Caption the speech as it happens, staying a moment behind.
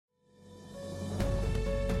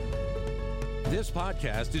This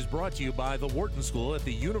podcast is brought to you by the Wharton School at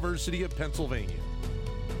the University of Pennsylvania.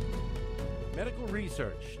 Medical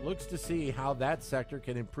research looks to see how that sector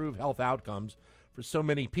can improve health outcomes for so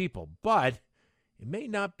many people, but it may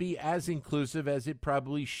not be as inclusive as it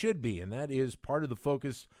probably should be, and that is part of the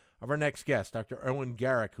focus of our next guest, Dr. Owen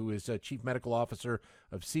Garrick, who is Chief Medical Officer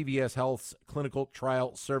of CVS Health's Clinical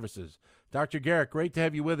Trial Services. Dr. Garrick, great to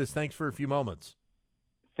have you with us. Thanks for a few moments.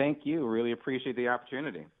 Thank you. Really appreciate the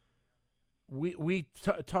opportunity. We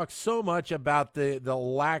talk so much about the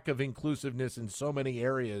lack of inclusiveness in so many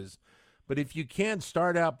areas, but if you can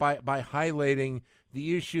start out by highlighting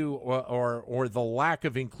the issue or the lack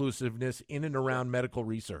of inclusiveness in and around medical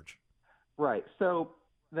research. Right. So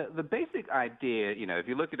the basic idea, if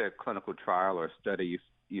you look at a clinical trial or study,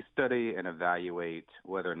 you study and evaluate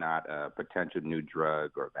whether or not a potential new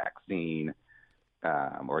drug or vaccine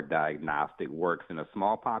or diagnostic works in a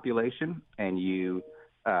small population, and you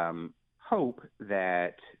hope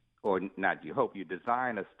that, or not you hope, you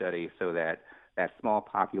design a study so that that small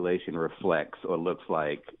population reflects or looks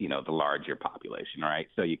like, the larger population, right?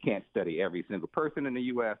 So you can't study every single person in the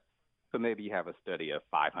U.S., so maybe you have a study of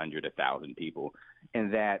 500, 1,000 people,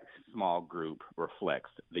 and that small group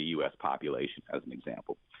reflects the U.S. population, as an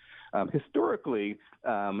example. Historically,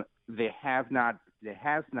 there has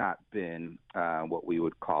not been what we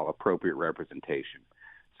would call appropriate representation.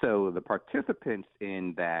 So the participants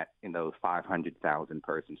in those 500,000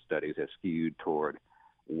 person studies have skewed toward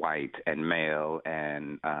white and male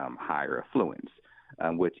and higher affluence,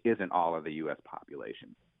 which isn't all of the U.S.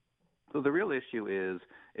 population. So the real issue is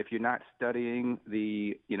if you're not studying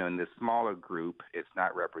in this smaller group, it's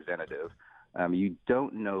not representative. You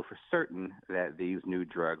don't know for certain that these new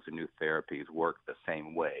drugs and new therapies work the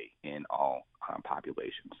same way in all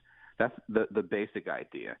populations. That's the basic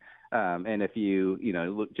idea. And if you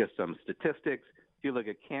look just some statistics, if you look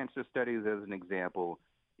at cancer studies as an example,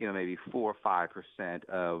 maybe 4 or 5%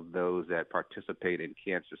 of those that participate in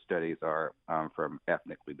cancer studies are from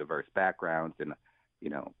ethnically diverse backgrounds. And I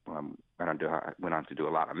went on to do a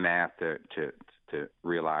lot of math to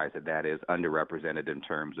realize that is underrepresented in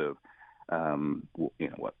terms of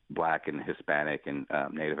what Black and Hispanic and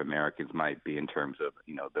Native Americans might be in terms of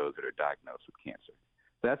those that are diagnosed with cancer.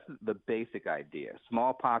 That's the basic idea.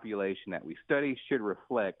 Small population that we study should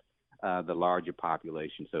reflect the larger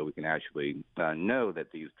population so we can actually know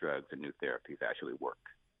that these drugs and new therapies actually work.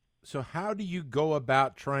 So how do you go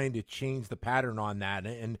about trying to change the pattern on that?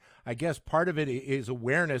 And I guess part of it is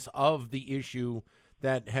awareness of the issue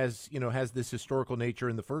that has this historical nature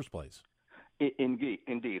in the first place.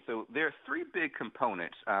 Indeed. So there are three big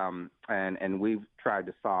components, and we've tried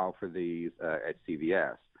to solve for these at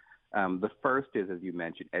CVS. The first is, as you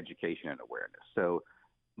mentioned, education and awareness. So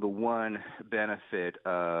the one benefit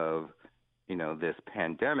of, this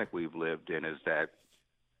pandemic we've lived in is that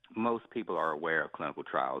most people are aware of clinical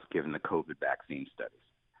trials given the COVID vaccine studies.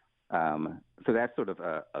 So that's sort of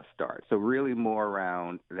a start. So really more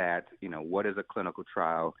around that, what is a clinical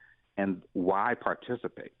trial and why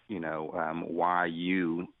participate? Why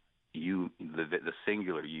the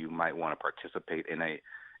singular you might want to participate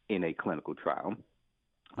in a clinical trial.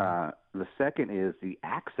 The second is the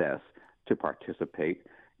access to participate.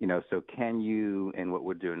 So can you, and what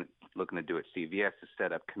we're looking to do at CVS is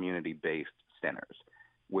set up community-based centers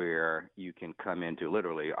where you can come into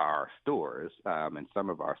literally our stores and some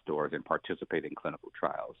of our stores and participate in clinical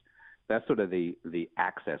trials. That's sort of the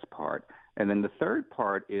access part. And then the third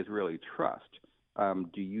part is really trust.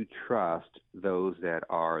 Do you trust those that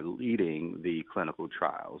are leading the clinical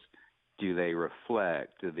trials? Do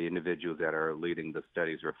the individuals that are leading the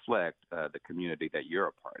studies reflect the community that you're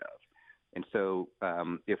a part of? And so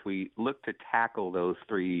if we look to tackle those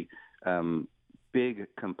three big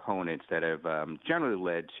components that have generally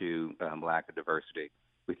led to lack of diversity,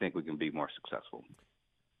 we think we can be more successful.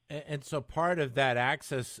 And so part of that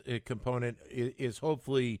access component is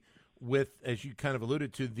hopefully with, as you kind of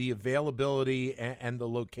alluded to, the availability and the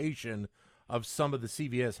location of some of the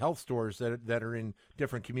CVS Health stores that are in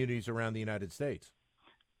different communities around the United States.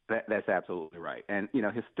 That's absolutely right. And,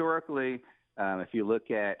 historically, if you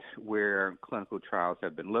look at where clinical trials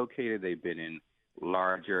have been located, they've been in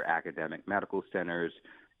larger academic medical centers,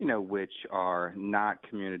 which are not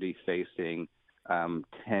community-facing,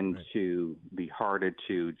 tend right. to be harder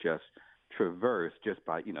to just traverse just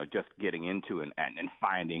by, just getting into and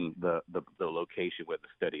finding the location where the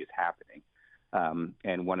study is happening.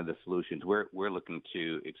 And one of the solutions we're looking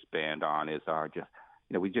to expand on is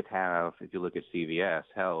we just have, if you look at CVS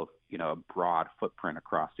Health, a broad footprint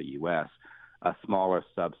across the U.S. A smaller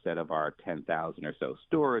subset of our 10,000 or so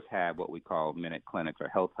stores have what we call minute clinics or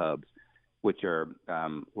health hubs. which are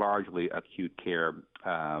largely acute care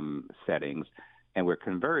settings, and we're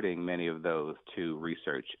converting many of those to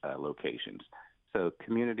research locations. So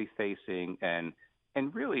community-facing and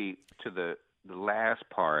really to the last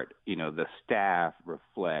part, the staff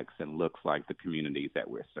reflects and looks like the communities that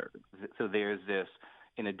we're serving. So there's this,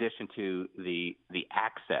 in addition to the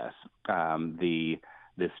access,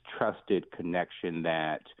 this trusted connection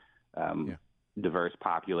that diverse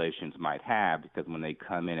populations might have, because when they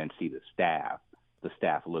come in and see the staff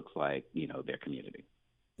looks like, their community.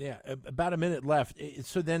 Yeah, about a minute left.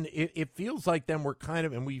 So then it feels like then we're kind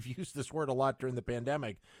of, and we've used this word a lot during the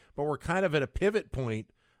pandemic, but we're kind of at a pivot point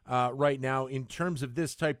right now in terms of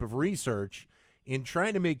this type of research in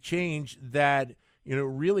trying to make change that,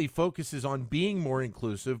 really focuses on being more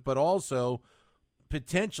inclusive, but also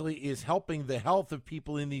potentially is helping the health of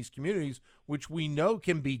people in these communities, which we know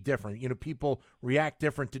can be different. People react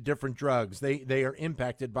different to different drugs. They are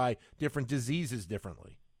impacted by different diseases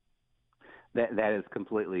differently. That is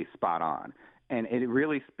completely spot on. And it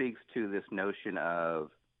really speaks to this notion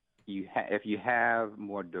of if you have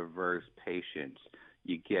more diverse patients,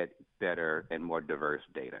 you get better and more diverse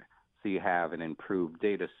data. So you have an improved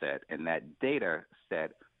data set, and that data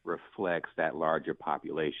set reflects that larger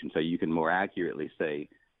population. So you can more accurately say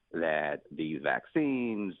that these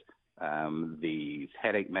vaccines, these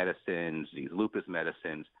headache medicines, these lupus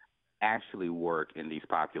medicines actually work in these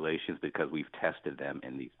populations because we've tested them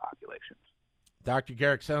in these populations. Dr.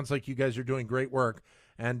 Garrick, sounds like you guys are doing great work,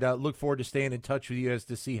 and look forward to staying in touch with you as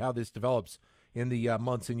to see how this develops in the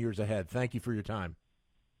months and years ahead. Thank you for your time.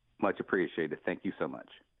 Much appreciated. Thank you so much.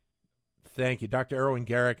 Thank you. Dr. Erwin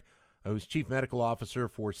Garrick, who's Chief Medical Officer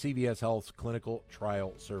for CVS Health's Clinical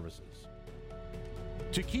Trial Services.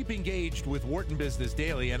 To keep engaged with Wharton Business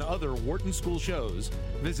Daily and other Wharton School shows,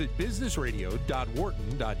 visit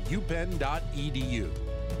businessradio.wharton.upenn.edu.